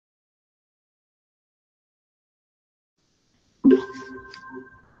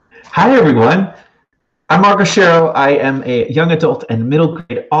Hi, everyone. I'm Mark Oshiro. I am a young adult and middle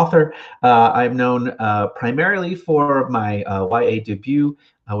grade author. I'm known primarily for my YA debut,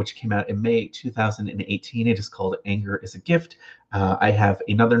 which came out in May 2018. It is called Anger is a Gift. I have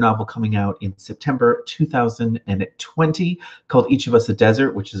another novel coming out in September 2020 called Each of Us a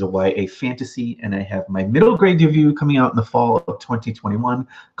Desert, which is a YA fantasy. And I have my middle grade debut coming out in the fall of 2021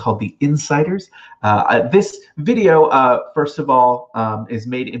 called The Insiders. This video, first of all, is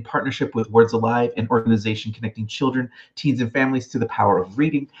made in partnership with Words Alive, an organization connecting children, teens, and families to the power of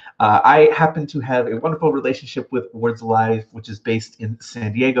reading. I happen to have a wonderful relationship with Words Alive, which is based in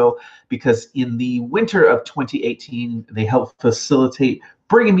San Diego, because in the winter of 2018, they helped facilitate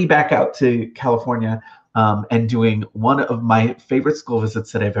bringing me back out to California and doing one of my favorite school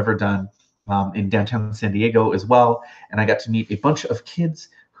visits that I've ever done in downtown San Diego as well. And I got to meet a bunch of kids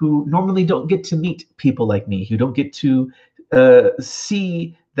who normally don't get to meet people like me, who don't get to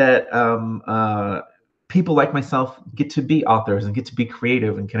see that people like myself get to be authors and get to be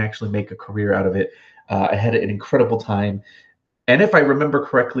creative and can actually make a career out of it. I had an incredible time. And if I remember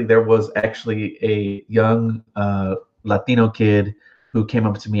correctly, there was actually a young Latino kid who came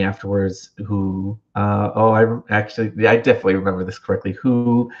up to me afterwards who, I definitely remember this correctly,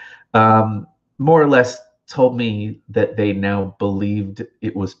 who more or less told me that they now believed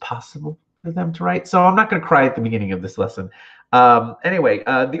it was possible for them to write. So I'm not going to cry at the beginning of this lesson. Anyway,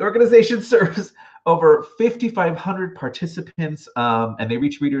 the organization serves over 5,500 participants, and they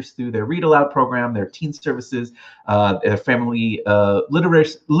reach readers through their Read Aloud program, their teen services, their family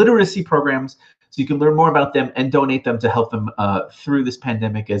literacy programs. So you can learn more about them and donate them to help them through this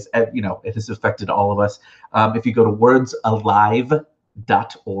pandemic, as you know, it has affected all of us. If you go to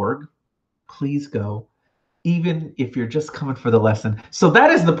wordsalive.org, please go, even if you're just coming for the lesson. So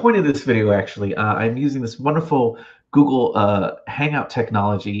that is the point of this video, actually. I'm using this wonderful Google Hangout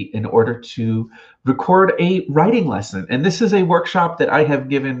technology in order to record a writing lesson. And this is a workshop that I have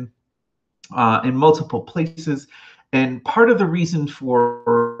given in multiple places. And part of the reason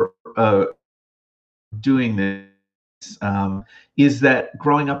for doing this is that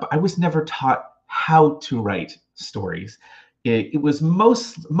growing up, I was never taught how to write stories. It was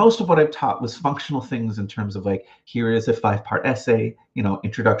most of what I've taught was functional things in terms of like, here is a 5-part essay, you know,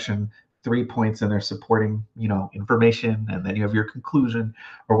 introduction, 3 points, and their supporting, you know, information, and then you have your conclusion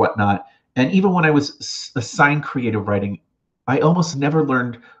or whatnot. And even when I was assigned creative writing, I almost never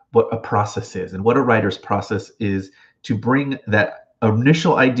learned what a process is and what a writer's process is to bring that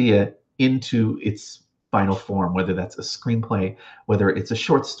initial idea into its final form, whether that's a screenplay, whether it's a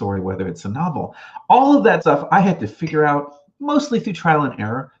short story, whether it's a novel. All of that stuff I had to figure out mostly through trial and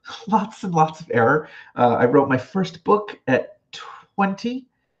error, lots and lots of error. I wrote my first book at 20.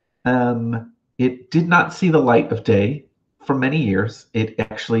 It did not see the light of day for many years. It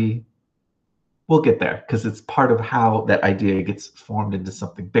actually, we'll get there because it's part of how that idea gets formed into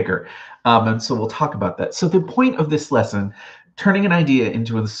something bigger. And so we'll talk about that. So the point of this lesson, turning an idea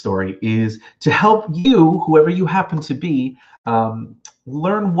into a story, is to help you, whoever you happen to be,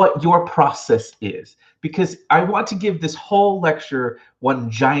 learn what your process is. Because I want to give this whole lecture one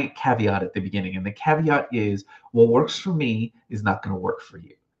giant caveat at the beginning. And the caveat is, what works for me is not going to work for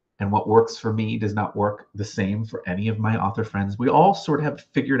you. And what works for me does not work the same for any of my author friends. We all sort of have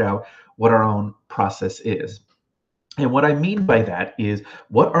figured out what our own process is. And what I mean by that is,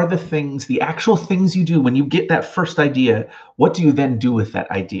 what are the things, the actual things you do when you get that first idea? What do you then do with that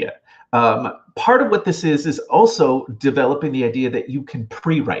idea? Part of what this is also developing the idea that you can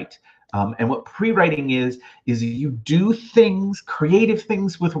pre-write. And what pre-writing is you do things, creative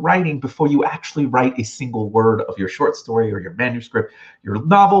things with writing before you actually write a single word of your short story or your manuscript, your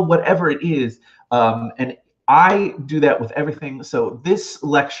novel, whatever it is. And I do that with everything. So this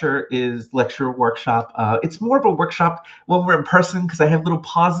lecture is lecture workshop. It's more of a workshop when we're in person, because I have little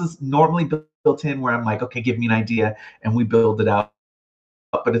pauses normally built in where I'm like, okay, give me an idea, and we build it out.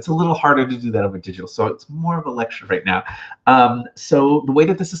 But it's a little harder to do that over digital. So it's more of a lecture right now. So the way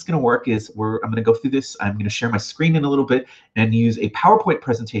that this is going to work is I'm going to go through this. I'm going to share my screen in a little bit and use a PowerPoint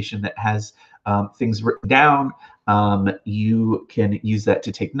presentation that has things written down. You can use that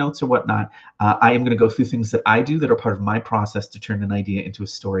to take notes or whatnot. I am going to go through things that I do that are part of my process to turn an idea into a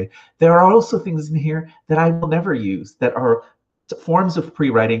story. There are also things in here that I will never use, that are forms of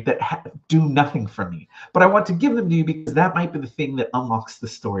pre-writing that do nothing for me, but I want to give them to you because that might be the thing that unlocks the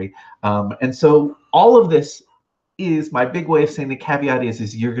story. And so all of this is my big way of saying the caveat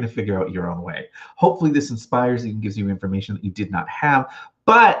is you're going to figure out your own way. Hopefully this inspires you and gives you information that you did not have,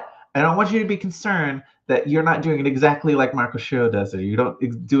 but I don't want you to be concerned that you're not doing it exactly like Mark Oshiro does it. You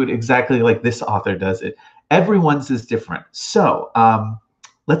don't do it exactly like this author does it. Everyone's is different. So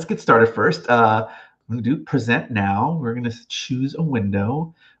let's get started first. I'm going to do present now. We're going to choose a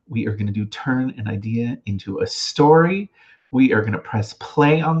window. We are going to do turn an idea into a story. We are going to press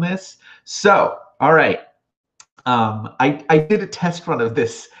play on this. So, all right. I did a test run of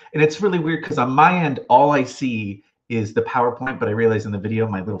this, and it's really weird because on my end, all I see is the PowerPoint, but I realize in the video,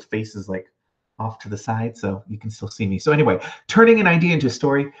 my little face is like off to the side, so you can still see me. So anyway, turning an idea into a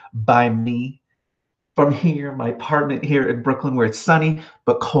story by me from here, my apartment here in Brooklyn, where it's sunny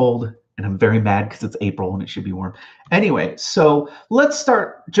but cold, and I'm very mad because it's April and it should be warm. Anyway, so let's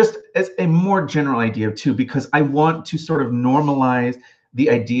start just as a more general idea too, because I want to sort of normalize the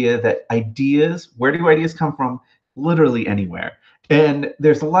idea that ideas, where do ideas come from? Literally anywhere. And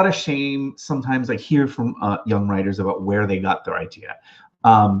there's a lot of shame sometimes I hear from young writers about where they got their idea.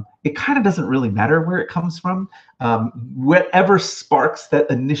 It kind of doesn't really matter where it comes from. Whatever sparks that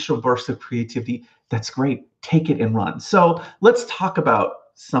initial burst of creativity, that's great. Take it and run. So let's talk about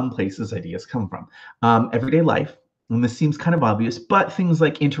some places ideas come from. Everyday life, and this seems kind of obvious, but things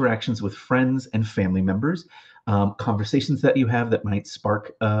like interactions with friends and family members, conversations that you have that might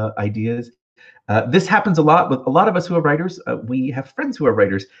spark ideas. This happens a lot with a lot of us who are writers. We have friends who are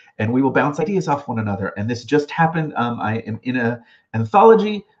writers, and we will bounce ideas off one another. And this just happened. I am in an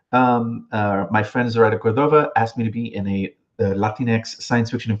anthology. My friend Zoraida Cordova asked me to be in a Latinx science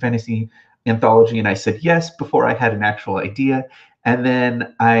fiction and fantasy anthology, and I said yes before I had an actual idea. And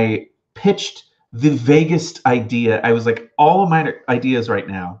then I pitched the vaguest idea. I was like, all of my ideas right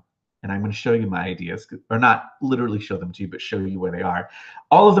now, and I'm going to show you my ideas, or not literally show them to you, but show you where they are.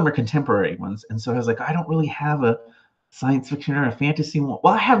 All of them are contemporary ones. And so I was like, I don't really have a science fiction or a fantasy one.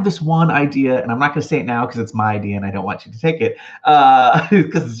 Well, I have this one idea, and I'm not going to say it now because it's my idea and I don't want you to take it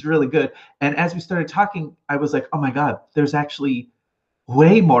because it's really good. And as we started talking, I was like, oh my God, there's actually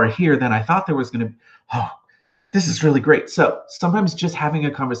way more here than I thought there was going to be. Oh, this is really great. So sometimes just having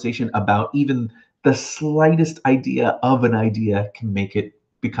a conversation about even the slightest idea of an idea can make it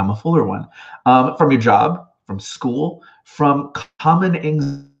become a fuller one. From your job, from school, from common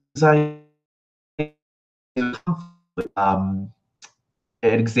anxiety. Um,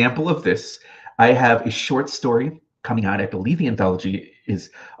 an example of this, I have a short story coming out. I believe the anthology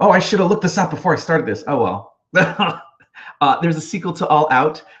is, oh, I should have looked this up before I started this. Oh, well. There's a sequel to All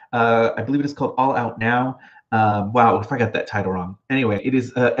Out. I believe it is called All Out Now. Wow, if I got that title wrong. Anyway, it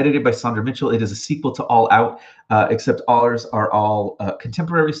is edited by Sandra Mitchell. It is a sequel to All Out, except ours are all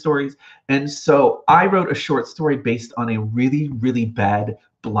contemporary stories. And so I wrote a short story based on a really, really bad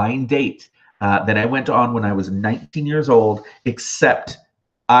blind date that I went on when I was 19 years old, except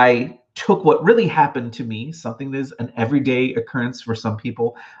I took what really happened to me, something that is an everyday occurrence for some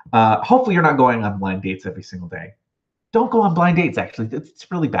people. Hopefully you're not going on blind dates every single day. Don't go on blind dates, actually.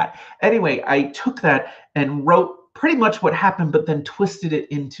 It's really bad. Anyway, I took that and wrote pretty much what happened, but then twisted it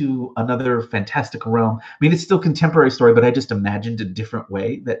into another fantastical realm. I mean, it's still contemporary story, but I just imagined a different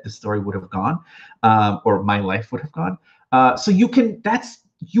way that the story would have gone, or my life would have gone. So you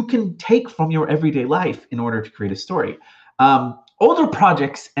can take from your everyday life in order to create a story. Older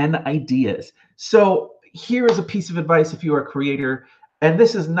projects and ideas. So here is a piece of advice if you are a creator. And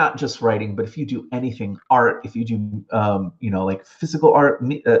this is not just writing, but if you do anything, art, if you do, like physical art,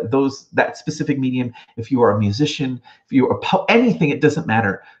 that specific medium, if you are a musician, if you are anything, it doesn't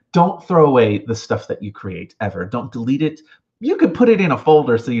matter. Don't throw away the stuff that you create ever. Don't delete it. You could put it in a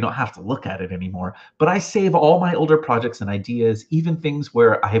folder so you don't have to look at it anymore. But I save all my older projects and ideas, even things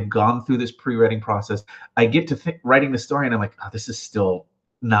where I have gone through this pre-writing process. I get to writing the story and I'm like, oh, this is still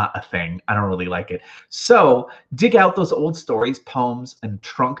not a thing. I don't really like it. So dig out those old stories, poems, and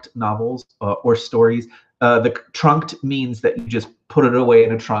trunked novels or stories. The trunked means that you just put it away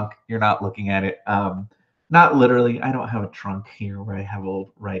in a trunk. You're not looking at it. Not literally. I don't have a trunk here where I have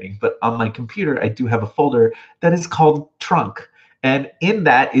old writing, but on my computer, I do have a folder that is called Trunk. And in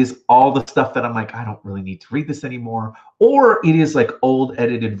that is all the stuff that I'm like, I don't really need to read this anymore. Or it is like old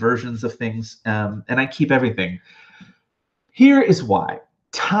edited versions of things. And I keep everything. Here is why.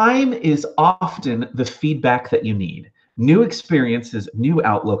 Time is often the feedback that you need. New experiences, new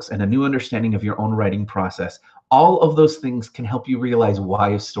outlooks, and a new understanding of your own writing process. All of those things can help you realize why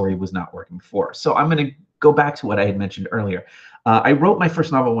a story was not working before. So I'm going to go back to what I had mentioned earlier. I wrote my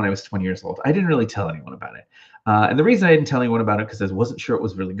first novel when I was 20 years old. I didn't really tell anyone about it. And the reason I didn't tell anyone about it because I wasn't sure it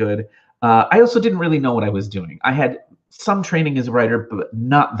was really good. I also didn't really know what I was doing. I had some training as a writer, but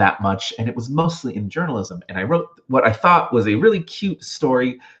not that much. And it was mostly in journalism. And I wrote what I thought was a really cute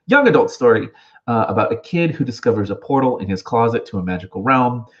story, young adult story, about a kid who discovers a portal in his closet to a magical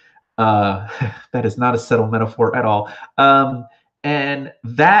realm. That is not a subtle metaphor at all. And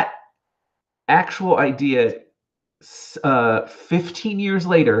that actual idea 15 years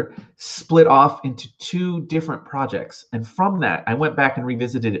later, split off into 2 different projects. And from that, I went back and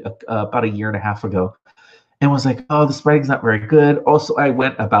revisited it about a year and a half ago and was like, oh, this writing's not very good. Also, I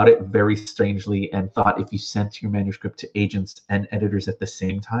went about it very strangely and thought if you sent your manuscript to agents and editors at the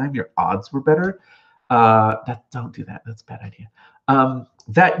same time, your odds were better. Don't do that. That's a bad idea.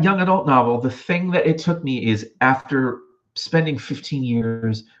 That young adult novel, the thing that it took me is after spending 15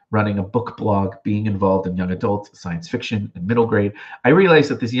 years running a book blog, being involved in young adult science fiction and middle grade, I realized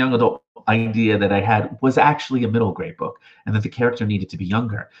that this young adult idea that I had was actually a middle grade book and that the character needed to be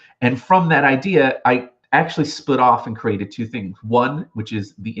younger. And from that idea, I actually split off and created 2 things. One, which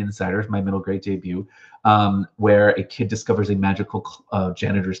is The Insiders, my middle grade debut, where a kid discovers a magical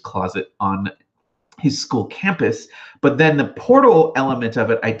janitor's closet on his school campus. But then the portal element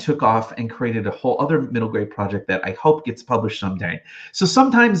of it, I took off and created a whole other middle grade project that I hope gets published someday. So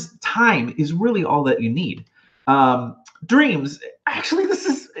sometimes time is really all that you need. Dreams, actually, this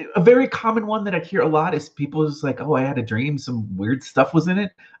is a very common one that I hear a lot is people just like, oh, I had a dream, some weird stuff was in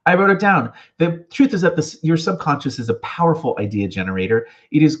it. I wrote it down. The truth is that your subconscious is a powerful idea generator.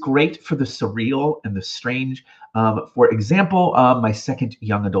 It is great for the surreal and the strange. For example, my second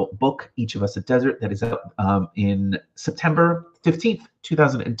young adult book, Each of Us a Desert, that is out in September 15th,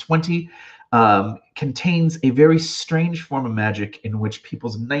 2020, contains a very strange form of magic in which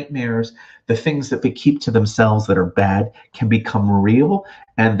people's nightmares, the things that they keep to themselves that are bad, can become real.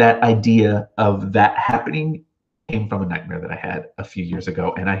 And that idea of that happening came from a nightmare that I had a few years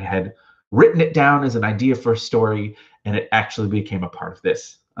ago. And I had written it down as an idea for a story, and it actually became a part of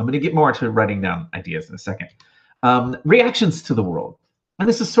this. I'm going to get more into writing down ideas in a second. Reactions to the world. And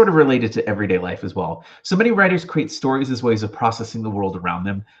this is sort of related to everyday life as well. So many writers create stories as ways of processing the world around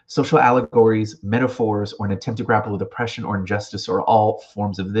them. Social allegories, metaphors, or an attempt to grapple with oppression or injustice are all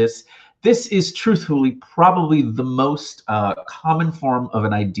forms of this. This is truthfully probably the most common form of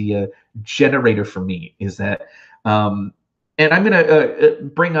an idea generator for me, is that and I'm going to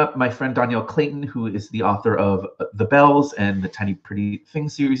bring up my friend Danielle Clayton, who is the author of The Bells and the Tiny Pretty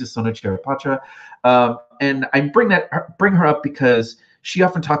Things series of Sona Chirapatra. And I bring her up because she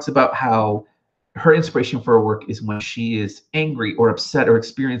often talks about how her inspiration for her work is when she is angry or upset or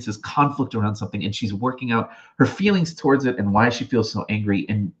experiences conflict around something, and she's working out her feelings towards it and why she feels so angry.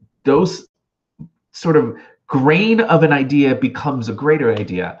 And those sort of grain of an idea becomes a greater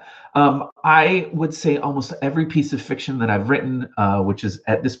idea. I would say almost every piece of fiction that I've written, which is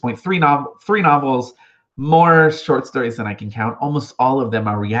at this point three novels, more short stories than I can count, almost all of them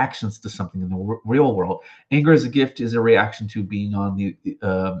are reactions to something in the real world. Anger is a Gift is a reaction to being on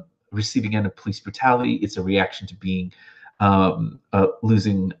the receiving end of police brutality. It's a reaction to being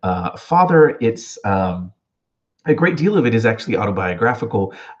losing a father. It's a great deal of it is actually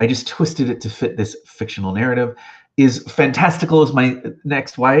autobiographical. I just twisted it to fit this fictional narrative. Is fantastical as my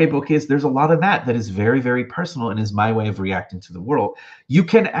next YA book is, there's a lot of that is very, very personal and is my way of reacting to the world. You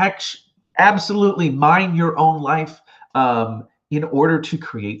can absolutely mine your own life in order to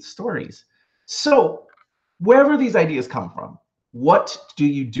create stories. So wherever these ideas come from, what do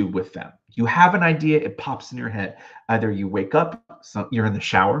you do with them? You have an idea, it pops in your head. Either you wake up, you're in the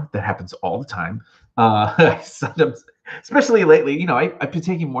shower, that happens all the time. Sometimes, especially lately, you know, I've been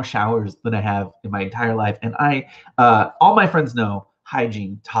taking more showers than I have in my entire life. And all my friends know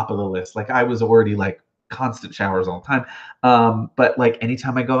hygiene, top of the list. Like I was already like constant showers all the time. But like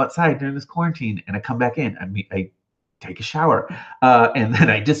anytime I go outside during this quarantine and I come back in, I take a shower and then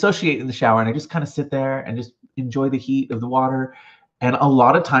I dissociate in the shower and I just kind of sit there and just enjoy the heat of the water. And a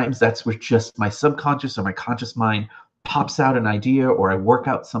lot of times that's where just my subconscious or my conscious mind pops out an idea, or I work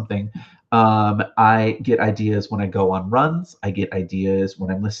out something. I get ideas when I go on runs. I get ideas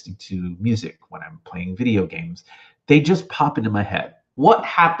when I'm listening to music, when I'm playing video games. They just pop into my head. What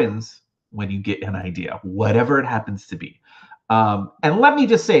happens when you get an idea, whatever it happens to be? And let me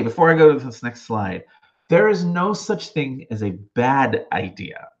just say, before I go to this next slide, there is no such thing as a bad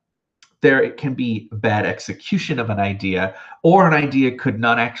idea. There can be bad execution of an idea, or an idea could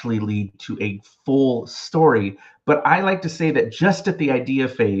not actually lead to a full story. But I like to say that just at the idea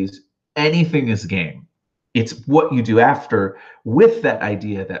phase, anything is game. It's what you do after with that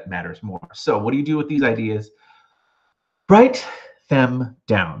idea that matters more. So what do you do with these ideas? Write them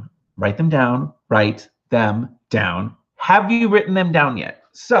down. Write them down. Write them down. Have you written them down yet?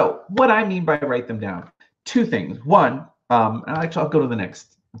 So what I mean by write them down, 2 things. One, and actually I'll go to the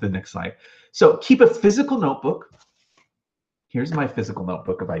next slide. So keep a physical notebook. Here's my physical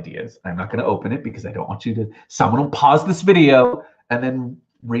notebook of ideas. I'm not going to open it because I don't want someone will pause this video and then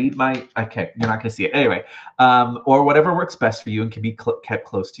read my, okay, you're not going to see it. Anyway, or whatever works best for you and can be kept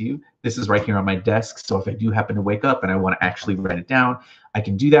close to you. This is right here on my desk. So if I do happen to wake up and I want to actually write it down, I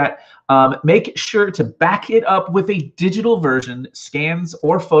can do that. Make sure to back it up with a digital version, scans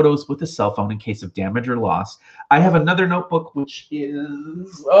or photos with a cell phone in case of damage or loss. I have another notebook, which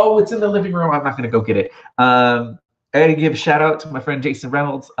is, oh, it's in the living room. I'm not going to go get it. I got to give a shout out to my friend Jason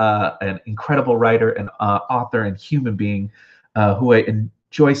Reynolds, an incredible writer and author and human being who I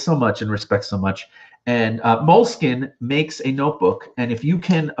enjoy so much and respect so much. And Moleskine makes a notebook, and if you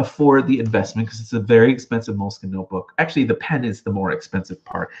can afford the investment, because it's a very expensive Moleskine notebook, actually the pen is the more expensive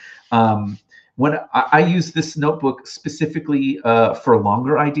part. When I use this notebook specifically for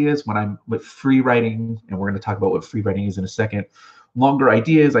longer ideas, when I'm with free writing, and we're going to talk about what free writing is in a second, longer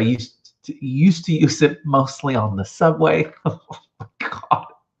ideas, I used to use it mostly on the subway. Oh my God.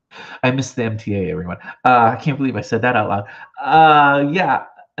 I miss the MTA, everyone. I can't believe I said that out loud. Yeah,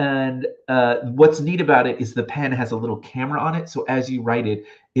 and what's neat about it is the pen has a little camera on it. So as you write it,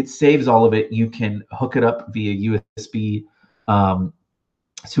 it saves all of it. You can hook it up via USB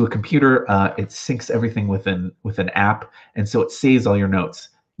to a computer. It syncs everything with an app, and so it saves all your notes.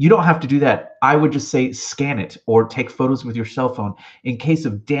 You don't have to do that. I would just say scan it or take photos with your cell phone in case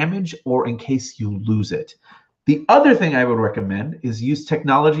of damage or in case you lose it. The other thing I would recommend is use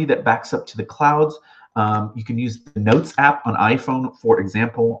technology that backs up to the clouds. You can use the Notes app on iPhone, for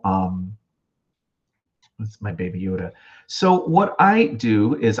example. That's my baby Yoda. So what I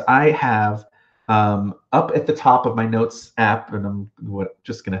do is I have up at the top of my Notes app, and I'm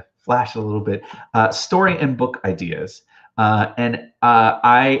just going to flash a little bit, story and book ideas.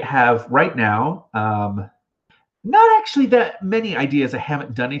 I have right now not actually that many ideas I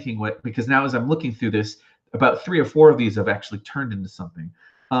haven't done anything with, because now as I'm looking through this, about 3 or 4 of these have actually turned into something.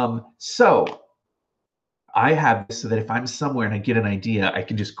 So I have this so that if I'm somewhere and I get an idea, I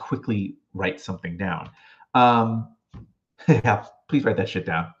can just quickly write something down. Yeah, please write that shit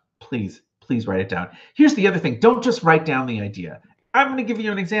down. Please write it down. Here's the other thing. Don't just write down the idea. I'm going to give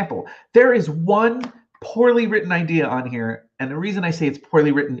you an example. There is one poorly written idea on here, and the reason I say it's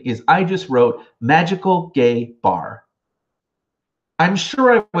poorly written is I just wrote magical gay bar. I'm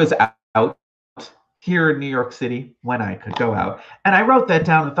sure I was out here in New York City when I could go out, and I wrote that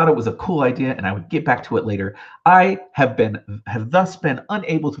down and thought it was a cool idea, and I would get back to it later. I have thus been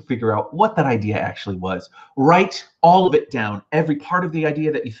unable to figure out what that idea actually was. Write all of it down, every part of the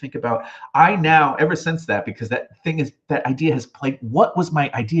idea that you think about. I now, ever since that, because that idea has played, what was my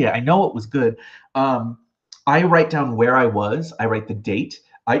idea? I know it was good. I write down where I was. I write the date.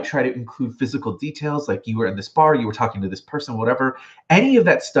 I try to include physical details, like you were in this bar, you were talking to this person, whatever, any of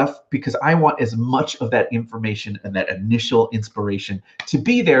that stuff, because I want as much of that information and that initial inspiration to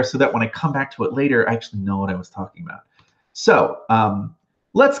be there so that when I come back to it later, I actually know what I was talking about. So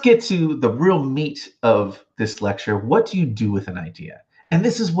let's get to the real meat of this lecture. What do you do with an idea? And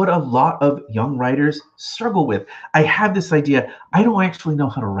this is what a lot of young writers struggle with. I have this idea. I don't actually know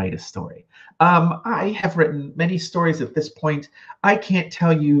how to write a story. I have written many stories at this point. I can't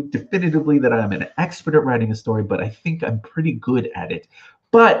tell you definitively that I'm an expert at writing a story, but I think I'm pretty good at it.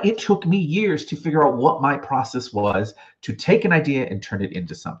 But it took me years to figure out what my process was to take an idea and turn it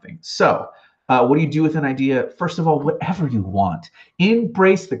into something. So what do you do with an idea? First of all, whatever you want.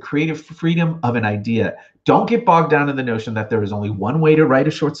 Embrace the creative freedom of an idea. Don't get bogged down in the notion that there is only one way to write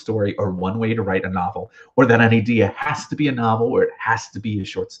a short story or one way to write a novel, or that an idea has to be a novel or it has to be a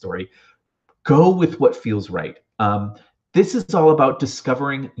short story. Go with what feels right. This is all about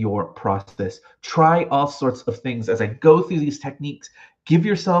discovering your process. Try all sorts of things. As I go through these techniques, give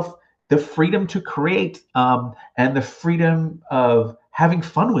yourself the freedom to create and the freedom of having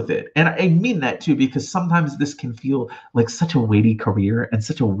fun with it. And I mean that too, because sometimes this can feel like such a weighty career and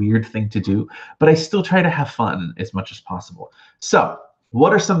such a weird thing to do, but I still try to have fun as much as possible. So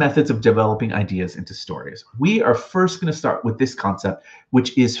what are some methods of developing ideas into stories? We are first going to start with this concept,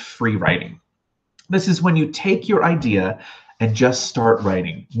 which is free writing. This is when you take your idea and just start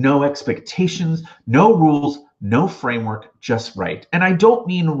writing. No expectations, no rules, no framework, just write. And I don't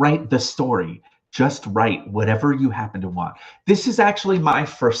mean write the story, just write whatever you happen to want. This is actually my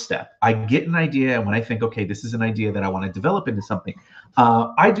first step. I get an idea, and when I think, okay, this is an idea that I want to develop into something,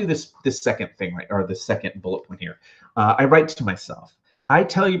 I do this second thing, right, or the second bullet point here. I write to myself. I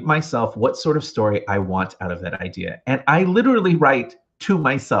tell myself what sort of story I want out of that idea. And I literally write to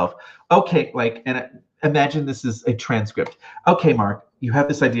myself, okay, like, and imagine this is a transcript. Okay, Mark, you have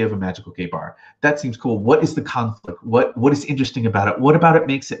this idea of a magical gay bar. That seems cool. What is the conflict? What is interesting about it? What about it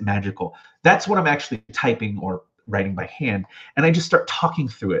makes it magical? That's what I'm actually typing or writing by hand. And I just start talking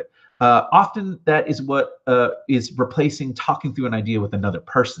through it. Often that is what is replacing talking through an idea with another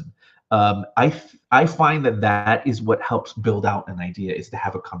person. I find that that is what helps build out an idea, is to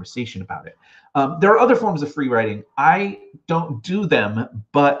have a conversation about it. There are other forms of free writing. I don't do them,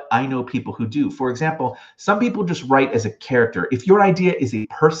 but I know people who do. For example, some people just write as a character. If your idea is a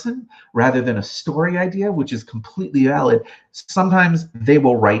person rather than a story idea, which is completely valid, sometimes they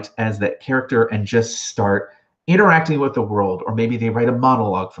will write as that character and just start interacting with the world, or maybe they write a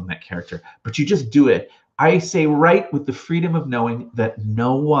monologue from that character, but you just do it. I say write with the freedom of knowing that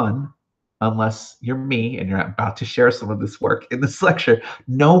no one, unless you're me and you're about to share some of this work in this lecture,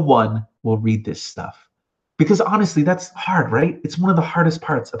 no one will read this stuff. Because honestly, that's hard, right? It's one of the hardest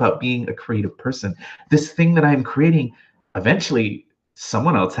parts about being a creative person. This thing that I'm creating, eventually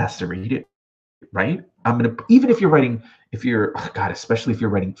someone else has to read it, right? Even if you're writing, oh God, especially if you're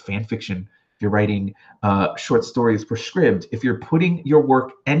writing fan fiction, if you're writing short stories for Scribd, if you're putting your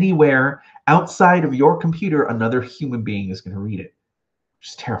work anywhere outside of your computer, another human being is going to read it. Which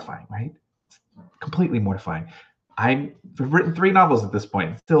is terrifying, right? Completely mortifying. I've written 3 novels at this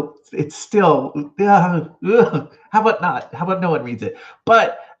point. It's still, how about not? How about no one reads it?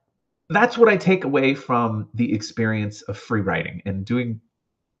 But that's what I take away from the experience of free writing and doing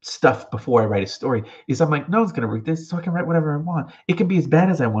stuff before I write a story, is I'm like, no one's going to read this, so I can write whatever I want. It can be as bad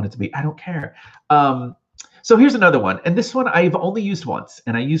as I want it to be. I don't care. So here's another one. And this one I've only used once.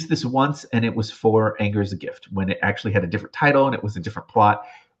 And I used this once, and it was for Anger is a Gift, when it actually had a different title and it was a different plot.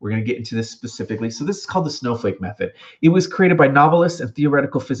 We're going to get into this specifically. So this is called the snowflake method. It was created by novelist and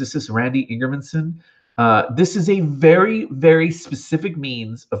theoretical physicist Randy Ingermanson. This is a very, very specific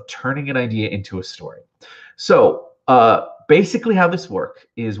means of turning an idea into a story. So basically how this works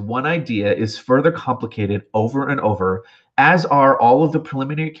is one idea is further complicated over and over, as are all of the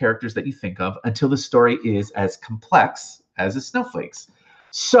preliminary characters that you think of, until the story is as complex as the snowflakes.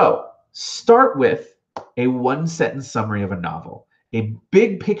 So start with a 1-sentence summary of a novel, a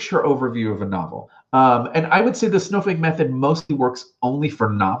big picture overview of a novel. And I would say the snowflake method mostly works only for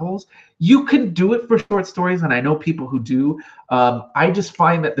novels. You can do it for short stories, and I know people who do. I just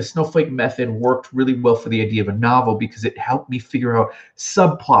find that the snowflake method worked really well for the idea of a novel because it helped me figure out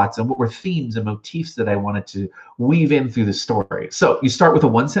subplots and what were themes and motifs that I wanted to weave in through the story. So you start with a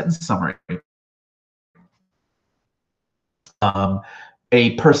 1-sentence summary.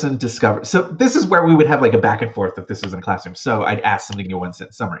 A person discovered. So this is where we would have like a back and forth if this was in a classroom. So I'd ask something in a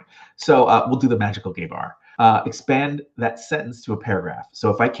 1-sentence summary. So we'll do the magical gay bar. Expand that sentence to a paragraph. So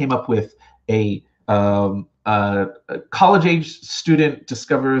if I came up with a college-age student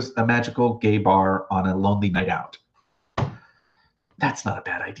discovers a magical gay bar on a lonely night out. That's not a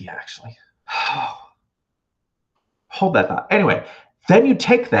bad idea, actually. Hold that thought. Anyway, then you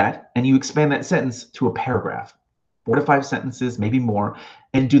take that and you expand that sentence to a paragraph. 4 to 5 sentences, maybe more,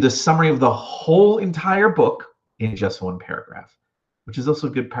 and do the summary of the whole entire book in just 1 paragraph, which is also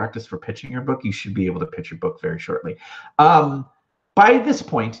good practice for pitching your book. You should be able to pitch your book very shortly. By this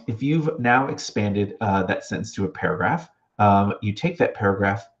point, if you've now expanded that sentence to a paragraph, you take that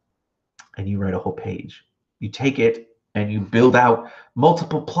paragraph and you write a whole page. You take it and you build out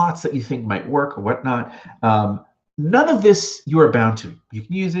multiple plots that you think might work or whatnot. None of this you are bound to. You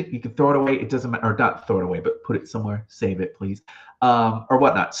can use it, you can throw it away, it doesn't matter, or not throw it away, but put it somewhere, save it, please, or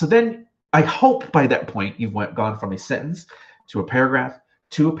whatnot. So then I hope by that point you've gone from a sentence to a paragraph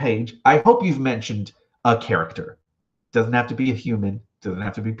to a page. I hope you've mentioned a character. Doesn't have to be a human, doesn't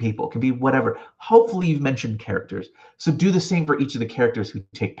have to be people, it can be whatever. Hopefully you've mentioned characters. So do the same for each of the characters who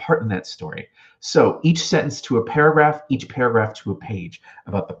take part in that story. So each sentence to a paragraph, each paragraph to a page,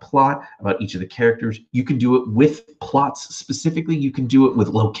 about the plot, about each of the characters. You can do it with plots specifically. You can do it with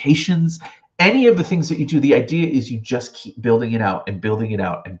locations. Any of the things that you do, the idea is you just keep building it out and building it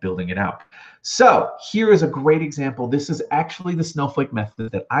out and building it out. So here is a great example. This is actually the snowflake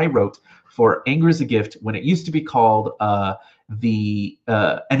method that I wrote for Anger is a Gift when it used to be called An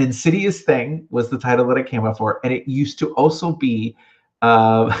Insidious Thing was the title that I came up for. And it used to also be,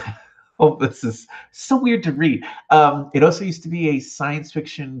 oh, this is so weird to read. It also used to be a science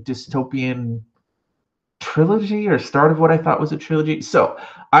fiction dystopian trilogy, or start of what I thought was a trilogy. So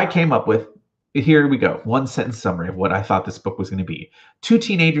I came up with, here we go, 1-sentence summary of what I thought this book was going to be. 2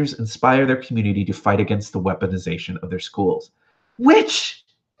 teenagers inspire their community to fight against the weaponization of their schools, which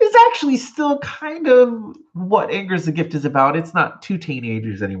is actually still kind of what Anger is a Gift is about. It's not 2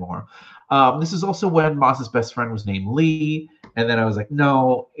 teenagers anymore. This is also when Moss's best friend was named Lee, and then I was like,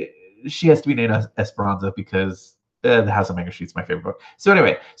 no, she has to be named Esperanza because The House of Anger Street is my favorite book. So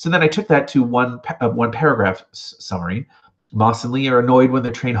anyway, so then I took that to one paragraph summary. Moss and Lee are annoyed when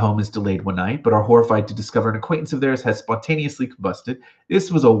their train home is delayed one night, but are horrified to discover an acquaintance of theirs has spontaneously combusted.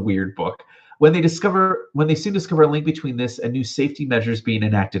 This was a weird book. When they soon discover a link between this and new safety measures being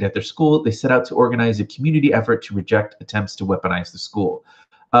enacted at their school, they set out to organize a community effort to reject attempts to weaponize the school.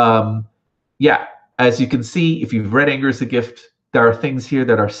 Yeah, as you can see, if you've read Anger is a Gift, there are things here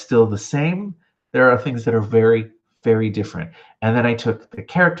that are still the same. There are things that are very, very different. And then I took the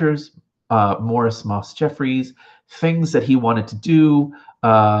characters, Morris Moss Jeffries, things that he wanted to do.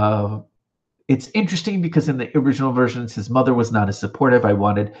 It's interesting because in the original versions, his mother was not as supportive. I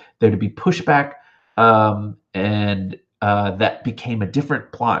wanted there to be pushback, and that became a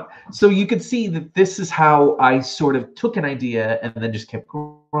different plot. So you can see that this is how I sort of took an idea and then just kept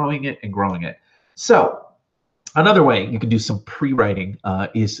growing it and growing it. So another way you can do some pre-writing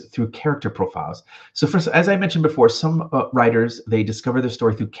is through character profiles. So first, as I mentioned before, some writers, they discover their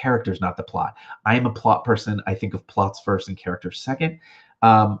story through characters, not the plot. I am a plot person. I think of plots first and characters second,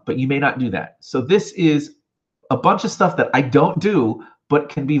 but you may not do that. So this is a bunch of stuff that I don't do, but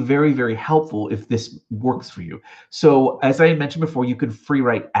can be very, very helpful if this works for you. So as I mentioned before, you can free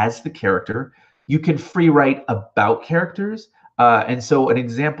write as the character. You can free write about characters. And so an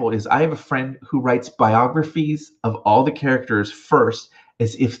example is I have a friend who writes biographies of all the characters first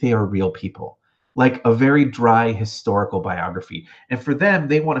as if they are real people, like a very dry historical biography. And for them,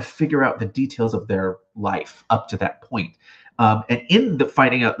 they want to figure out the details of their life up to that point. And in the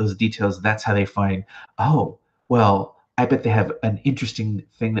finding out those details, that's how they find, oh, well, I bet they have an interesting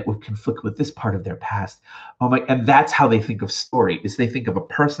thing that would conflict with this part of their past. Oh my, and that's how they think of story, is they think of a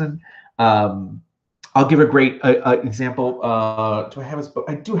person. I'll give a great example. Do I have his book?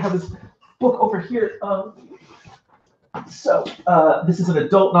 I do have his book over here. This is an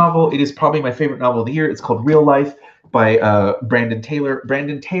adult novel. It is probably my favorite novel of the year. It's called Real Life by Brandon Taylor.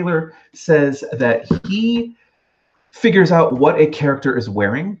 Brandon Taylor says that he figures out what a character is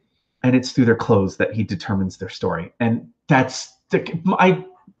wearing, and it's through their clothes that he determines their story. And that's my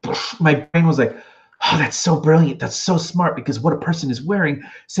brain was like, oh, that's so brilliant. That's so smart, because what a person is wearing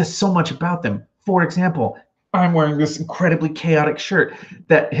says so much about them. For example, I'm wearing this incredibly chaotic shirt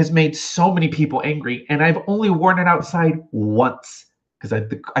that has made so many people angry, and I've only worn it outside once because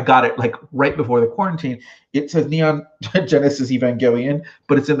I got it like right before the quarantine. It says Neon Genesis Evangelion,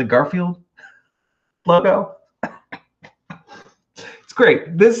 but it's in the Garfield logo. It's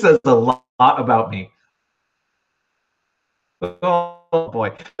great. This says a lot about me. Oh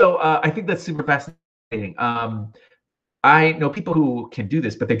boy. So I think that's super fascinating. I know people who can do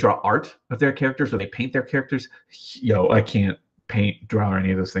this, but they draw art of their characters or they paint their characters. Yo, I can't paint, draw, or any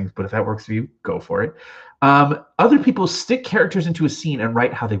of those things, but if that works for you, go for it. Other people stick characters into a scene and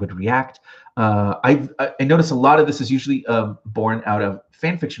write how they would react. I notice a lot of this is usually born out of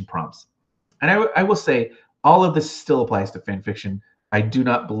fan fiction prompts. And I will say all of this still applies to fan fiction. I do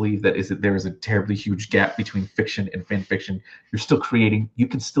not believe that there is a terribly huge gap between fiction and fan fiction. You're still creating. You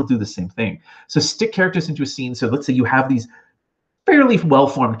can still do the same thing. So stick characters into a scene. So let's say you have these fairly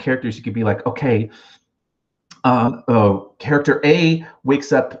well-formed characters. You could be like, okay, character A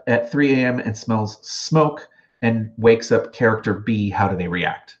wakes up at 3 a.m. and smells smoke, and wakes up character B. How do they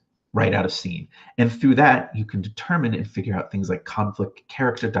react? Right out of scene. And through that, you can determine and figure out things like conflict,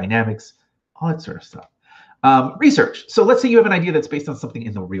 character dynamics, all that sort of stuff. Research. So let's say you have an idea that's based on something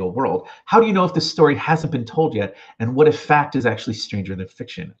in the real world. How do you know if the story hasn't been told yet? And what if fact is actually stranger than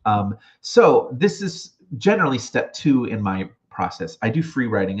fiction? So this is generally step 2 in my process. I do free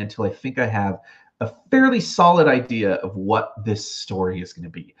writing until I think I have a fairly solid idea of what this story is going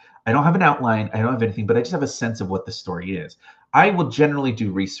to be. I don't have an outline. I don't have anything, but I just have a sense of what the story is. I will generally do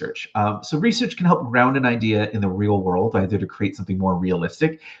research. So research can help ground an idea in the real world, either to create something more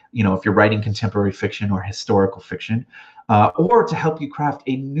realistic, you know, if you're writing contemporary fiction or historical fiction, or to help you craft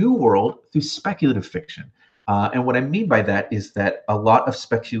a new world through speculative fiction. And what I mean by that is that a lot of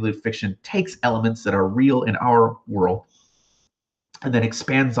speculative fiction takes elements that are real in our world and then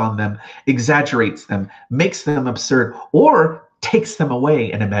expands on them, exaggerates them, makes them absurd, or takes them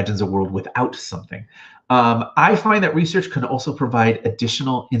away and imagines a world without something. I find that research can also provide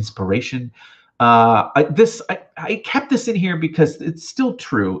additional inspiration. I kept this in here because it's still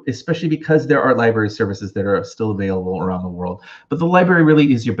true, especially because there are library services that are still available around the world. But the library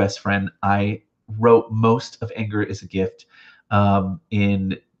really is your best friend. I wrote most of Anger is a Gift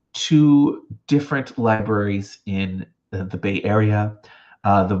in 2 different libraries in the Bay Area.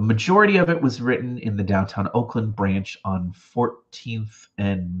 The majority of it was written in the downtown Oakland branch on 14th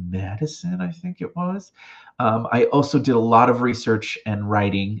and Madison, I think it was. I also did a lot of research and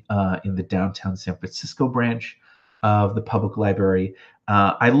writing in the downtown San Francisco branch of the public library.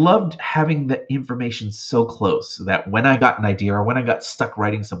 I loved having the information so close so that when I got an idea or when I got stuck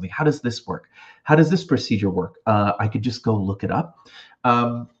writing something, how does this work? How does this procedure work? I could just go look it up.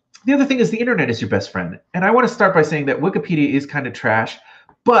 The other thing is the internet is your best friend. And I want to start by saying that Wikipedia is kind of trash,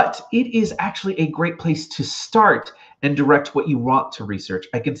 but it is actually a great place to start and direct what you want to research.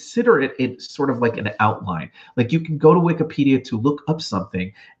 I consider it sort of like an outline. Like you can go to Wikipedia to look up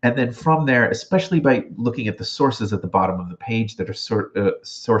something, and then from there, especially by looking at the sources at the bottom of the page that are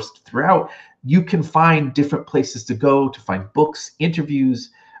sourced throughout, you can find different places to go to find books,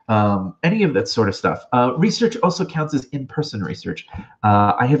 interviews, any of that sort of stuff. Research also counts as in-person research.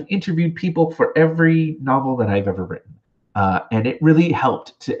 I have interviewed people for every novel that I've ever written. And it really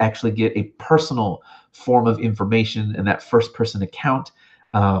helped to actually get a personal form of information and that first person account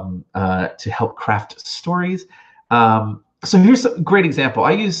to help craft stories. So here's a great example.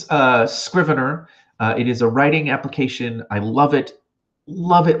 I use Scrivener. It is a writing application. I love it,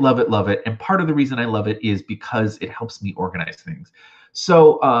 love it, love it, love it. And part of the reason I love it is because it helps me organize things.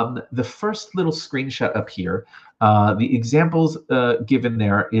 So the first little screenshot up here, the examples given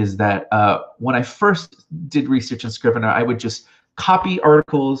there is that when I first did research in Scrivener, I would just copy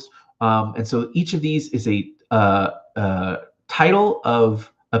articles. And so each of these is a title of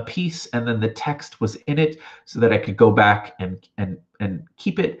a piece, and then the text was in it so that I could go back and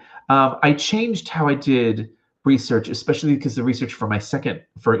keep it. I changed how I did research, especially because the research for my second,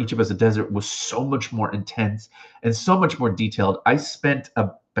 for Each of Us a Desert, was so much more intense and so much more detailed. I spent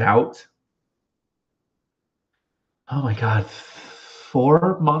about, oh my God,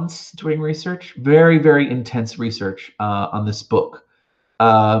 4 months doing research, very, very intense research on this book.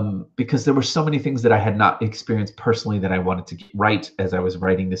 Because there were so many things that I had not experienced personally that I wanted to write as I was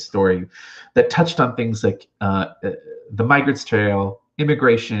writing this story that touched on things like the migrant's trail,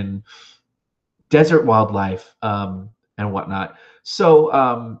 immigration, desert wildlife, and whatnot.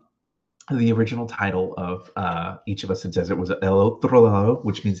 So the original title of Each of Us in Desert was El Otro Lado,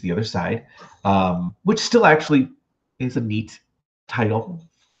 which means the other side, which still actually is a neat title,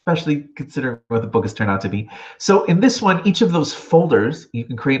 especially considering what the book has turned out to be. So in this one, each of those folders, you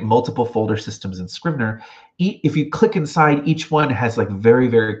can create multiple folder systems in Scrivener. If you click inside, each one has like very,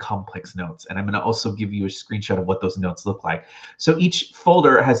 very complex notes. And I'm going to also give you a screenshot of what those notes look like. So each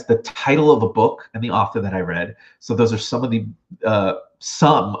folder has the title of a book and the author that I read. So those are some of the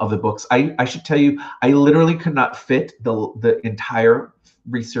books. I should tell you, I literally could not fit the entire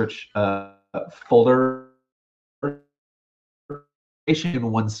research folder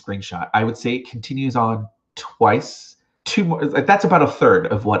in one screenshot. I would say it continues on twice, two more. That's about a third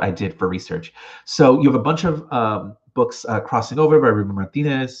of what I did for research. So you have a bunch of books, Crossing Over by Ruben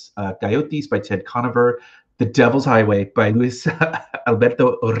Martinez, Coyotes by Ted Conover, The Devil's Highway by Luis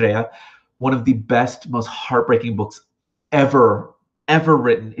Alberto Urrea, one of the best, most heartbreaking books ever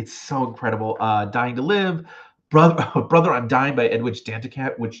written. It's so incredible. Dying to Live, Brother I'm Dying by Edwidge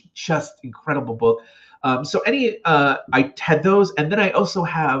Danticat, which just incredible book. So I had those, and then I also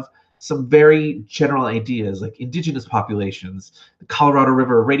have some very general ideas like indigenous populations, the Colorado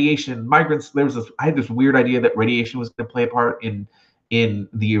River, radiation, migrants. I had this weird idea that radiation was going to play a part in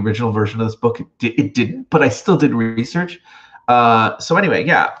the original version of this book. It didn't, but I still did research. So anyway,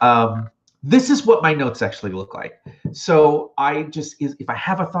 yeah. This is what my notes actually look like. So if I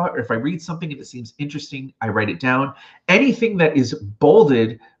have a thought or if I read something and it seems interesting, I write it down. Anything that is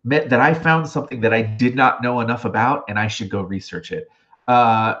bolded meant that I found something that I did not know enough about and I should go research it.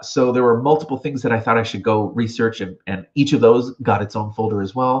 So there were multiple things that I thought I should go research, and each of those got its own folder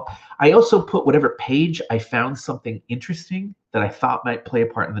as well. I also put whatever page I found something interesting that I thought might play a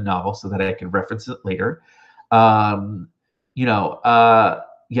part in the novel so that I could reference it later. Yeah.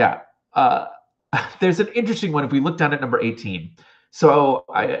 There's an interesting one if we look down at number 18. So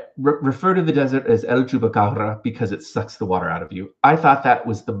I refer to the desert as El Chupacabra because it sucks the water out of you. I thought that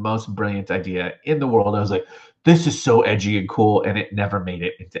was the most brilliant idea in the world. I was like, this is so edgy and cool, and it never made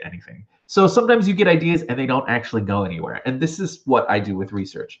it into anything. So sometimes you get ideas and they don't actually go anywhere. And this is what I do with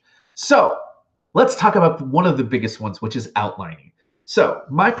research. So let's talk about one of the biggest ones, which is outlining. So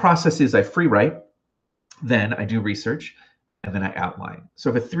my process is I free write, then I do research, and then I outline.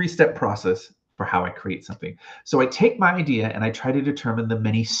 So I have a 3-step process for how I create something. So I take my idea and I try to determine the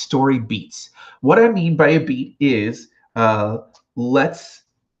many story beats. What I mean by a beat is let's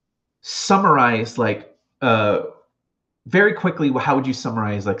summarize very quickly. How would you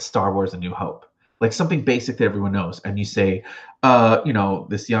summarize like Star Wars: A New Hope? Like something basic that everyone knows. And you say,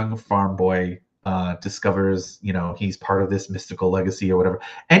 this young farm boy discovers, he's part of this mystical legacy or whatever.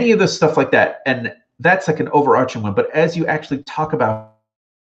 Any of the stuff like that. And that's like an overarching one. But as you actually talk about,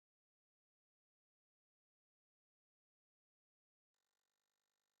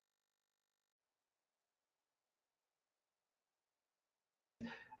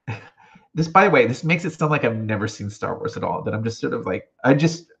 This, by the way, this makes it sound like I've never seen Star Wars at all. That I'm just sort of like,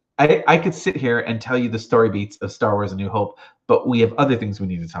 I could sit here and tell you the story beats of Star Wars: A New Hope, but we have other things we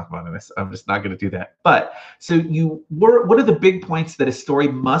need to talk about in this. I'm just not going to do that. But so what are the big points that a story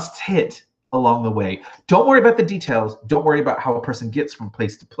must hit along the way? Don't worry about the details. Don't worry about how a person gets from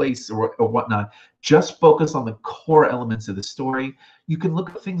place to place or whatnot. Just focus on the core elements of the story. You can look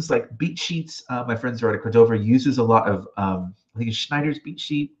at things like beat sheets. My friend Zerata Cordova uses a lot of, I think it's Schneider's beat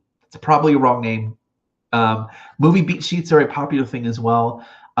sheet. It's probably a wrong name. Movie beat sheets are a popular thing as well.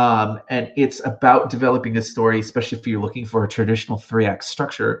 And it's about developing a story, especially if you're looking for a traditional 3-act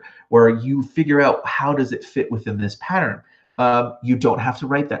structure where you figure out how does it fit within this pattern. You don't have to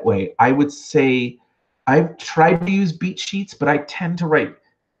write that way. I would say I've tried to use beat sheets, but I tend to write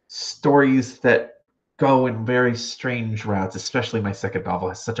stories that go in very strange routes, especially my second novel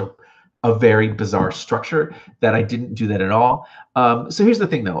has such a very bizarre structure that I didn't do that at all. So here's the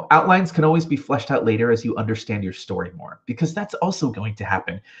thing, though. Outlines can always be fleshed out later as you understand your story more, because that's also going to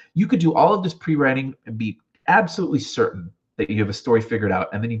happen. You could do all of this pre-writing and be absolutely certain that you have a story figured out,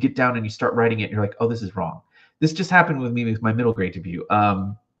 and then you get down and you start writing it, and you're like, oh, this is wrong. This just happened with me with my middle grade debut.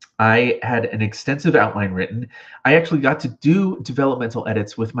 I had an extensive outline written. I actually got to do developmental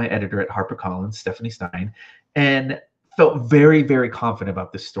edits with my editor at HarperCollins, Stephanie Stein, and felt very, very confident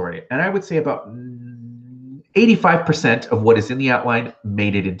about this story. And I would say about 85% of what is in the outline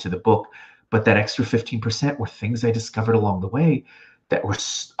made it into the book, but that extra 15% were things I discovered along the way that were,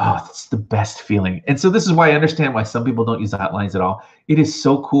 oh, it's the best feeling. And so this is why I understand why some people don't use outlines at all. It is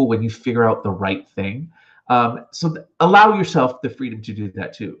so cool when you figure out the right thing. So allow yourself the freedom to do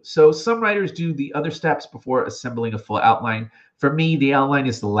that too. So some writers do the other steps before assembling a full outline. For me, the outline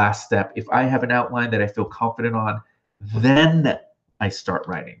is the last step. If I have an outline that I feel confident on, then I start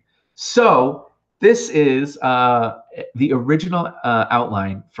writing. So this is the original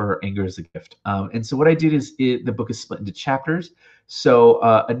outline for Anger is a Gift. And so what I did is the book is split into chapters.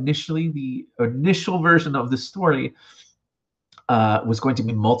 So initially, the initial version of the story was going to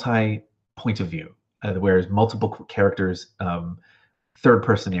be multi-point of view, whereas multiple characters,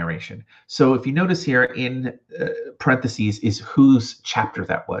 third-person narration. So if you notice here in parentheses is whose chapter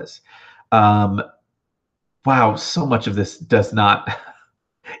that was. Wow, so much of this is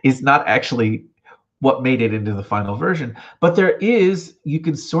not actually what made it into the final version. But there is, you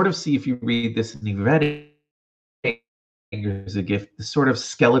can sort of see if you read this and you've read it, As a Gift, the sort of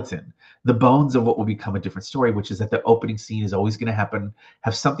skeleton, the bones of what will become a different story, which is that the opening scene is always going to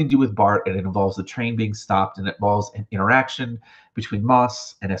have something to do with Bart, and it involves the train being stopped, and it involves an interaction between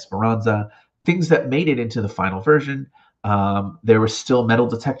Moss and Esperanza, things that made it into the final version. There were still metal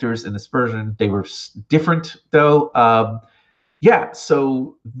detectors in this version. They were different, though. Yeah,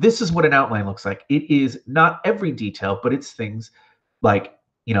 so this is what an outline looks like. It is not every detail, but it's things like,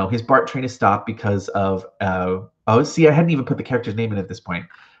 you know, his BART train is stopped because of, oh, see, I hadn't even put the character's name in at this point.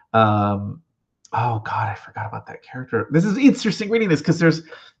 Oh, God, I forgot about that character. This is interesting reading this because there's,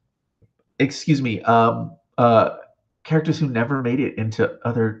 excuse me, characters who never made it into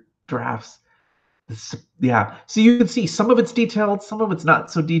other drafts. Yeah, so you can see some of it's detailed, some of it's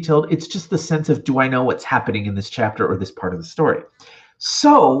not so detailed. It's just the sense of, do I know what's happening in this chapter or this part of the story?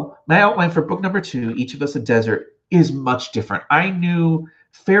 So my outline for book number 2, Each of Us a Desert, is much different. I knew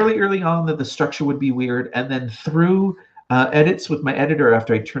fairly early on that the structure would be weird, and then through edits with my editor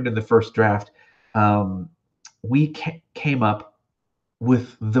after I turned in the first draft, we came up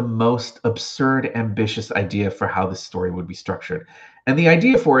with the most absurd, ambitious idea for how this story would be structured. And the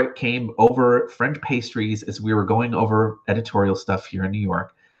idea for it came over French pastries as we were going over editorial stuff here in New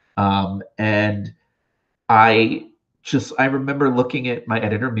York. And I remember looking at my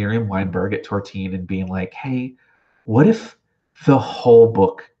editor, Miriam Weinberg at Tortine, and being like, hey, what if the whole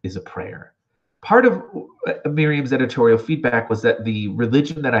book is a prayer? Part of Miriam's editorial feedback was that the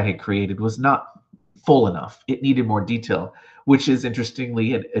religion that I had created was not full enough. It needed more detail, which is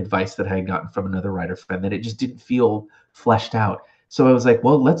interestingly an advice that I had gotten from another writer friend, that it just didn't feel fleshed out. So I was like,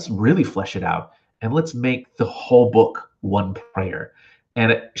 well, let's really flesh it out and let's make the whole book one prayer.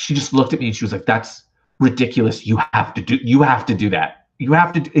 And she just looked at me and she was like, that's ridiculous. You have to do that. You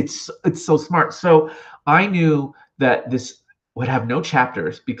have to, it's so smart. So I knew that this would have no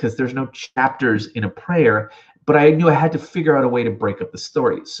chapters because there's no chapters in a prayer, but I knew I had to figure out a way to break up the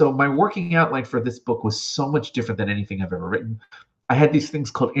story. So my working outline for this book was so much different than anything I've ever written. I had these things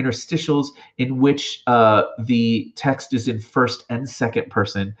called interstitials in which the text is in first and second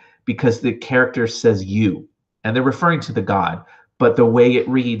person because the character says you, and they're referring to the God. But the way it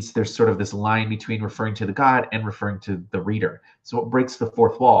reads, there's sort of this line between referring to the God and referring to the reader. So it breaks the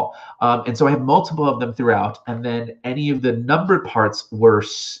fourth wall. And so I have multiple of them throughout. And then any of the numbered parts were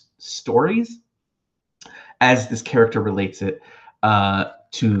stories as this character relates it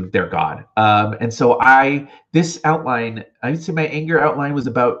to their god. And so this outline, I would say my anger outline was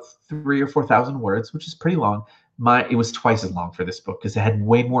about 3,000 or 4,000 words, which is pretty long. It was twice as long for this book because it had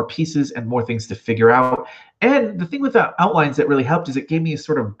way more pieces and more things to figure out. And the thing with the outlines that really helped is it gave me a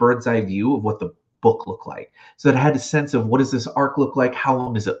sort of bird's eye view of what the book looked like. So that I had a sense of what does this arc look like? How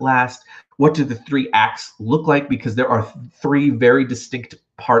long does it last? What do the 3 acts look like? Because there are 3 very distinct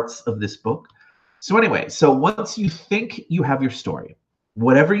parts of this book. So anyway, so once you think you have your story,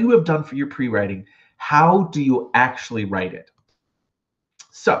 whatever you have done for your pre-writing, how do you actually write it?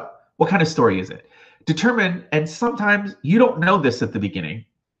 So what kind of story is it? Determine, and sometimes you don't know this at the beginning,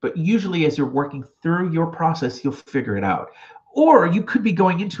 but usually as you're working through your process, you'll figure it out. Or you could be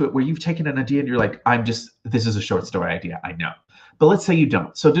going into it where you've taken an idea and you're like, this is a short story idea, I know. But let's say you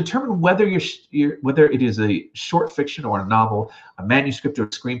don't. So determine whether whether it is a short fiction or a novel, a manuscript or a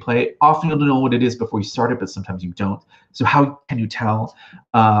screenplay. Often you'll know what it is before you start it, but sometimes you don't. So how can you tell?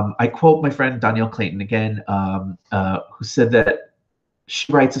 I quote my friend Danielle Clayton again, who said that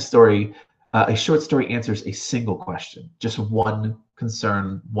she writes a story, a short story answers a single question, just one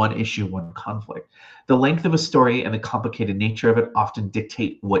concern, one issue, one conflict. The length of a story and the complicated nature of it often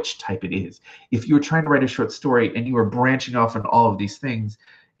dictate which type it is. If you were trying to write a short story and you were branching off on all of these things,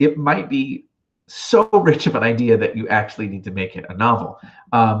 it might be so rich of an idea that you actually need to make it a novel.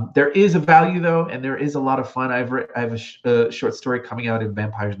 There is a value though, and there is a lot of fun. I have a short story coming out in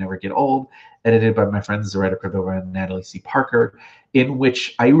Vampires Never Get Old, edited by my friends Zoraida Cordova and Natalie C. Parker, in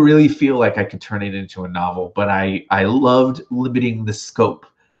which I really feel like I could turn it into a novel, but I loved limiting the scope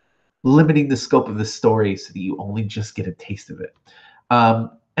of the story so that you only just get a taste of it. And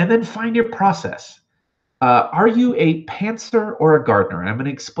then find your process. Are you a pantser or a gardener? And I'm going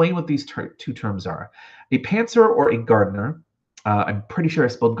to explain what these 2 terms are. A pantser or a gardener, I'm pretty sure I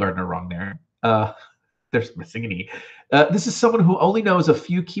spelled gardener wrong there. There's missing an E. This is someone who only knows a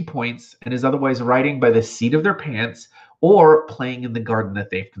few key points and is otherwise writing by the seat of their pants or playing in the garden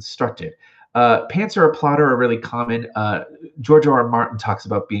that they've constructed. Pantser or plotter are really common. George R. R. Martin talks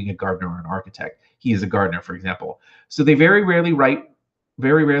about being a gardener or an architect. He is a gardener, for example. So they very rarely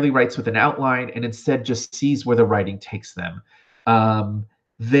writes with an outline and instead just sees where the writing takes them. I've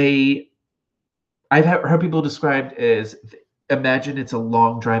heard people described as, imagine it's a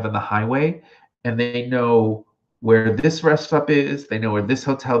long drive on the highway and they know where this rest stop is, they know where this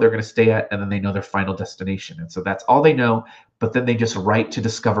hotel they're going to stay at, and then they know their final destination. And so that's all they know, but then they just write to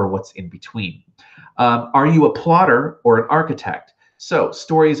discover what's in between. Are you a plotter or an architect? So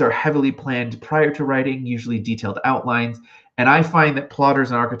stories are heavily planned prior to writing, usually detailed outlines. And I find that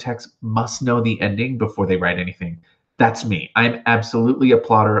plotters and architects must know the ending before they write anything. That's me. I'm absolutely a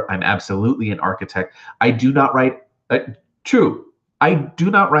plotter. I'm absolutely an architect. I do not write, I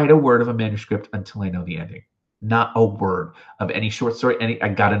do not write a word of a manuscript until I know the ending. Not a word of any short story. I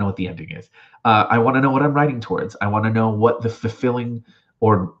got to know what the ending is. I want to know what I'm writing towards. I want to know what the fulfilling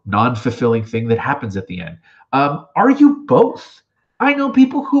or non-fulfilling thing that happens at the end. Are you both? I know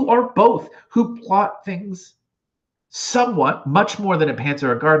people who are both, who plot things somewhat, much more than a pantser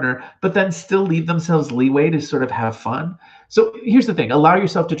or a gardener, but then still leave themselves leeway to sort of have fun. So here's the thing, allow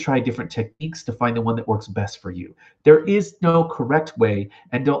yourself to try different techniques to find the one that works best for you. There is no correct way,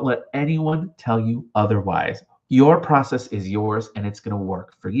 and don't let anyone tell you otherwise. Your process is yours and it's going to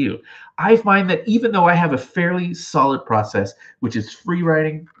work for you. I find that even though I have a fairly solid process, which is free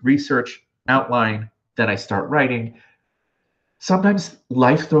writing, research, outline, then I start writing, sometimes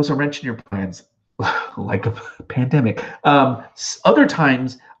life throws a wrench in your plans. Like a pandemic. Other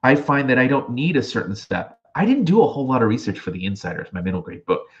times, I find that I don't need a certain step. I didn't do a whole lot of research for The Insiders, my middle grade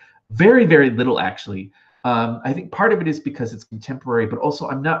book. Very, very little, actually. I think part of it is because it's contemporary, but also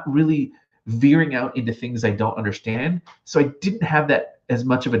I'm not really veering out into things I don't understand. So I didn't have that as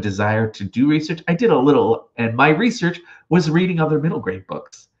much of a desire to do research. I did a little, and my research was reading other middle grade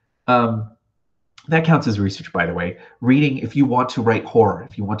books. That counts as research, by the way. Reading, if you want to write horror,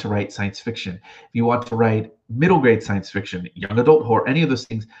 if you want to write science fiction, if you want to write middle grade science fiction, young adult horror, any of those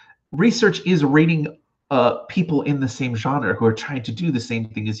things, research is reading people in the same genre who are trying to do the same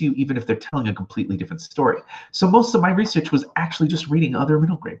thing as you, even if they're telling a completely different story. So most of my research was actually just reading other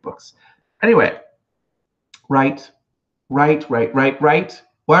middle grade books. Anyway, write. Why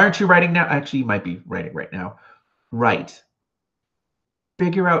aren't you writing now? Actually, you might be writing right now. Write.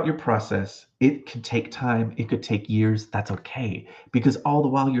 Figure out your process. It can take time. It could take years. That's okay. Because all the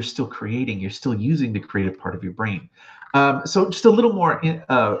while you're still creating, you're still using the creative part of your brain. So just a little more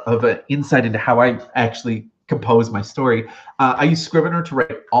of an insight into how I actually compose my story. I use Scrivener to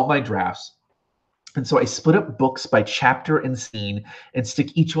write all my drafts. And so I split up books by chapter and scene and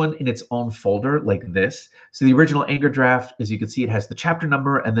stick each one in its own folder like this. So the original Anger draft, as you can see, it has the chapter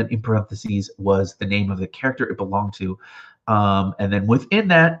number, and then in parentheses was the name of the character it belonged to. And then within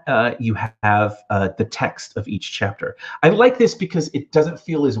that, you have the text of each chapter. I like this because it doesn't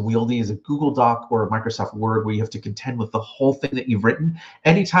feel as wieldy as a Google Doc or a Microsoft Word where you have to contend with the whole thing that you've written.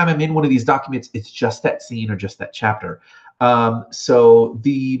 Anytime I'm in one of these documents, it's just that scene or just that chapter. So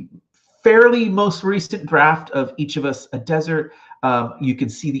the fairly most recent draft of Each of Us a Desert, you can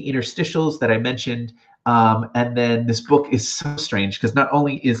see the interstitials that I mentioned. And then this book is so strange because not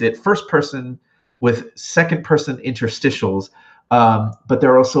only is it first person with second person interstitials, but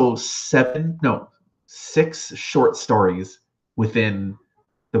there are also six short stories within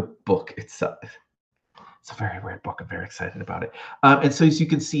the book itself. It's a very weird book. I'm very excited about it. And so as you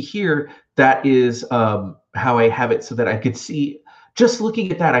can see here, that is how I have it so that I could see, just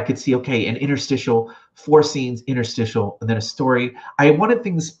looking at that, I could see, okay, an interstitial, 4 scenes, interstitial, and then a story. I wanted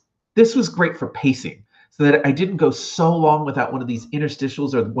things, this was great for pacing, so that I didn't go so long without one of these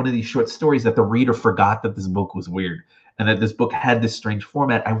interstitials or one of these short stories that the reader forgot that this book was weird and that this book had this strange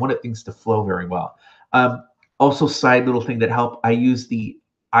format. I wanted things to flow very well. Also, side little thing that helped, I use the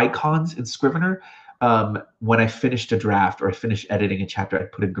icons in Scrivener. When I finished a draft or I finished editing a chapter,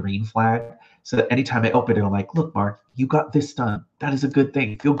 I'd put a green flag so that anytime I open it, I'm like, look, Mark, you got this done. That is a good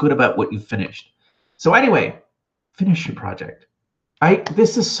thing. Feel good about what you finished. So anyway, finish your project.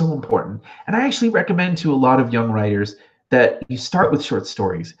 This is so important. And I actually recommend to a lot of young writers that you start with short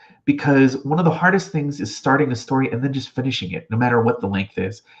stories, because one of the hardest things is starting a story and then just finishing it, no matter what the length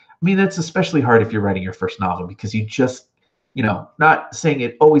is. I mean, that's especially hard if you're writing your first novel, because you just, not saying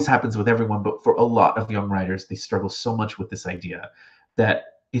it always happens with everyone, but for a lot of young writers, they struggle so much with this idea that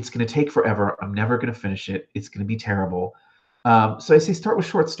it's going to take forever. I'm never going to finish it. It's going to be terrible. So I say start with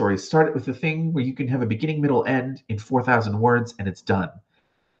short stories. Start it with the thing where you can have a beginning, middle, end in 4,000 words, and it's done.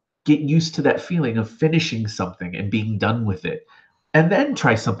 Get used to that feeling of finishing something and being done with it. And then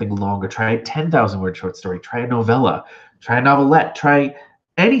try something longer. Try a 10,000 word short story. Try a novella. Try a novelette. Try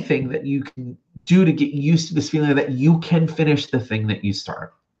anything that you can do to get used to this feeling that you can finish the thing that you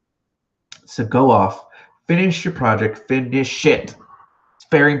start. So go off, finish your project, finish it. It's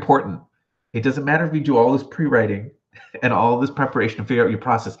very important. It doesn't matter if you do all this pre-writing and all this preparation to figure out your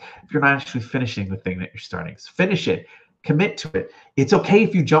process if you're not actually finishing the thing that you're starting. So finish it, commit to it. It's okay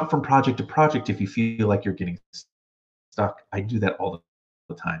if you jump from project to project if you feel like you're getting stuck. I do that all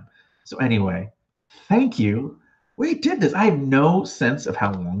the time. So anyway, thank you. We did this. I have no sense of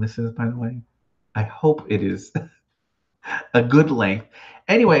how long this is, by the way. I hope it is a good length.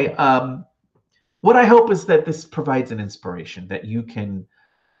 Anyway, what I hope is that this provides an inspiration, that you can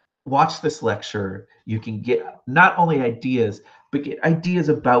watch this lecture, you can get not only ideas, but get ideas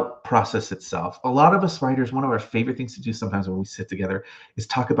about process itself. A lot of us writers, one of our favorite things to do sometimes when we sit together is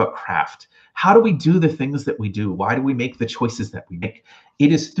talk about craft. How do we do the things that we do? Why do we make the choices that we make?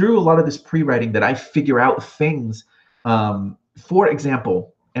 It is through a lot of this pre-writing that I figure out things. For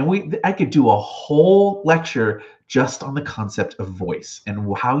example, and I could do a whole lecture just on the concept of voice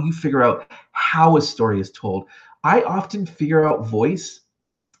and how you figure out how a story is told. I often figure out voice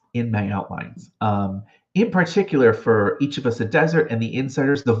in my outlines. In particular, for Each of Us a Desert and The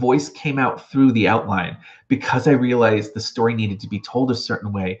Insiders, the voice came out through the outline because I realized the story needed to be told a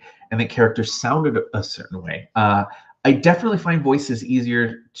certain way and the characters sounded a certain way. I definitely find voices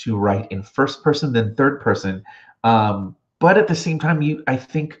easier to write in first person than third person. But at the same time, I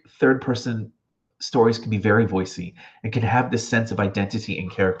think third person stories can be very voicey and can have this sense of identity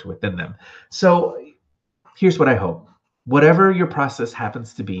and character within them. So here's what I hope. Whatever your process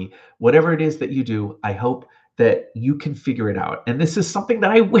happens to be, whatever it is that you do, I hope that you can figure it out. And this is something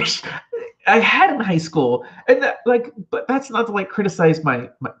that I wish I had in high school. And but that's not to criticize my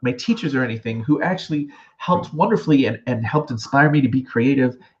teachers or anything, who actually helped wonderfully and helped inspire me to be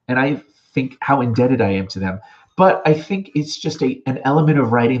creative. And I think how indebted I am to them. But I think it's just an element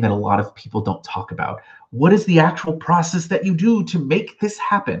of writing that a lot of people don't talk about. What is the actual process that you do to make this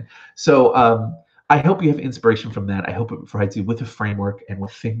happen? So I hope you have inspiration from that. I hope it provides you with a framework and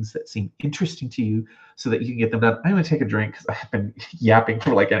with things that seem interesting to you so that you can get them done. I'm going to take a drink because I've been yapping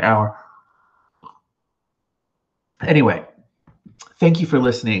for like an hour. Anyway, thank you for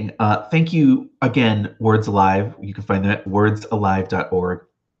listening. Thank you again, Words Alive. You can find that at wordsalive.org.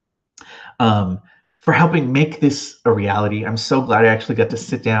 For helping make this a reality. I'm so glad I actually got to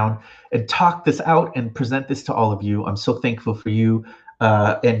sit down and talk this out and present this to all of you. I'm so thankful for you,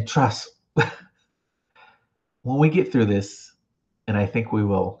 and trust, when we get through this, and I think we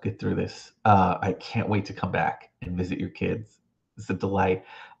will get through this, I can't wait to come back and visit your kids. It's a delight.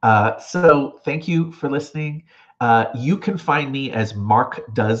 So thank you for listening. You can find me as Mark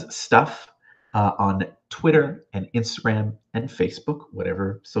Does Stuff on Twitter and Instagram and Facebook,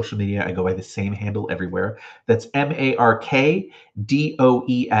 whatever social media. I go by the same handle everywhere. That's MarkDoesStuff.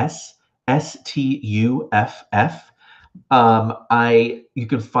 You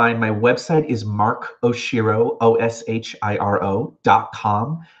can find my website is markoshiro, OSHIRO.com.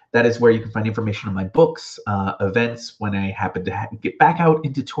 That is where you can find information on my books, events when I happen to get back out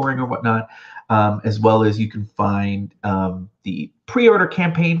into touring or whatnot, as well as you can find the pre-order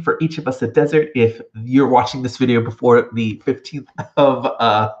campaign for Each of Us a Desert if you're watching this video before the 15th of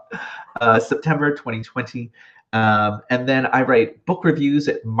September 2020. And then I write book reviews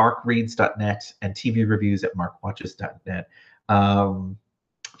at markreads.net and TV reviews at markwatches.net.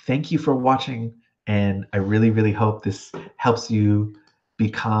 Thank you for watching, and I really, really hope this helps you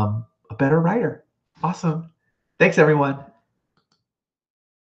become a better writer. Awesome. Thanks, everyone.